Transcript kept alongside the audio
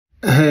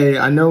Hey,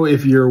 I know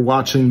if you're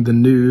watching the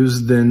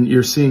news, then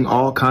you're seeing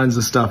all kinds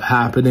of stuff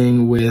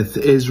happening with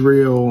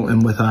Israel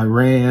and with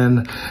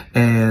Iran,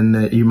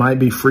 and you might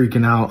be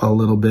freaking out a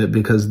little bit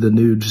because the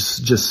news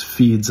just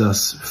feeds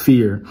us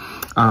fear.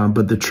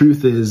 But the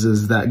truth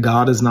is that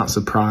God is not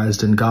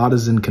surprised and God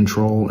is in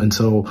control. And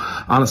so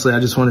honestly, I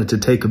just wanted to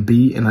take a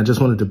beat and I just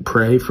wanted to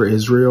pray for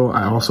Israel.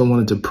 I also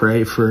wanted to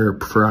pray for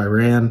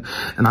Iran,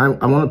 and I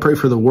want to pray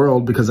for the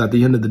world, because at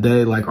the end of the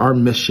day, like, our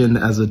mission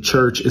as a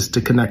church is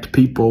to connect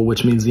people,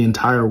 which means the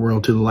entire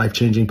world, to the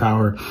life-changing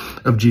power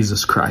of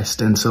Jesus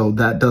Christ. And so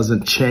that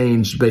doesn't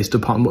change based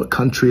upon what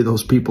country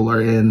those people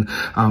are in.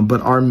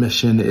 But our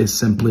mission is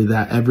simply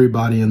that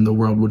everybody in the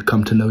world would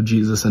come to know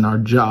Jesus, and our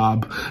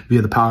job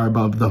via the power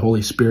of the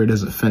Holy Spirit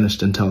isn't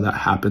finished until that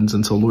happens.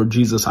 And so, Lord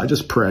Jesus, I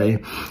just pray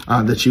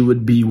that you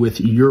would be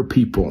with your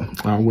people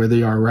where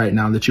they are right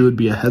now, that you would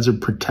be a hedge of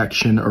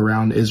protection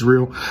around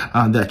Israel,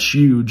 that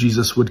you,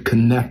 Jesus, would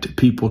connect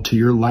people to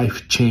your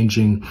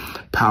life-changing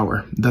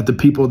power, that the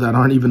people that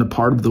aren't even a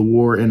part of the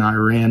war in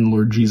Iran,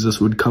 Lord Jesus,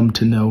 would come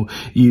to know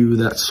you,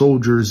 that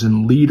soldiers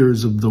and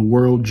leaders of the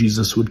world,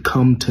 Jesus, would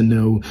come to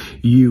know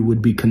you,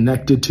 would be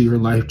connected to your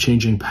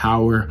life-changing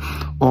power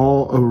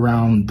all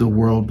around the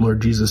world,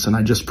 Lord Jesus. And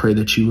I just pray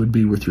that you would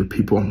be with your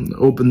people.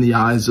 Open the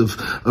eyes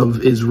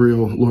of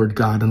Israel, Lord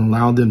God, and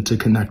allow them to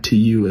connect to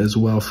you as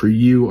well. For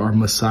you are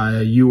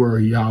Messiah, you are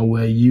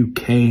Yahweh, you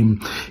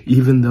came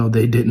even though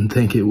they didn't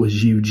think it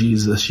was you,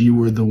 Jesus. You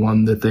were the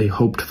one that they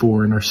hoped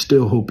for and are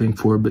still hoping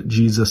for. But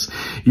Jesus,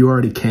 you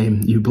already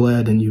came, you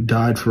bled, and you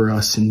died for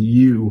us, and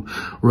you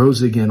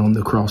rose again on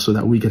the cross so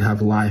that we could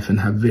have life and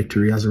have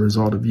victory as a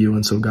result of you.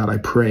 And so, God, I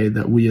pray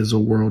that we as a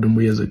world and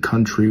we as a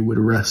country would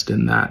rest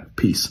in that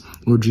peace.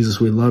 Lord Jesus,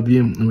 we love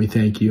you and we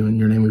thank you. In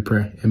your name we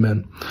pray.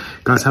 Amen.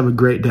 Guys, have a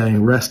great day.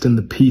 Rest in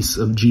the peace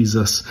of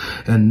Jesus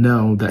and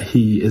know that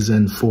he is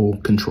in full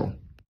control.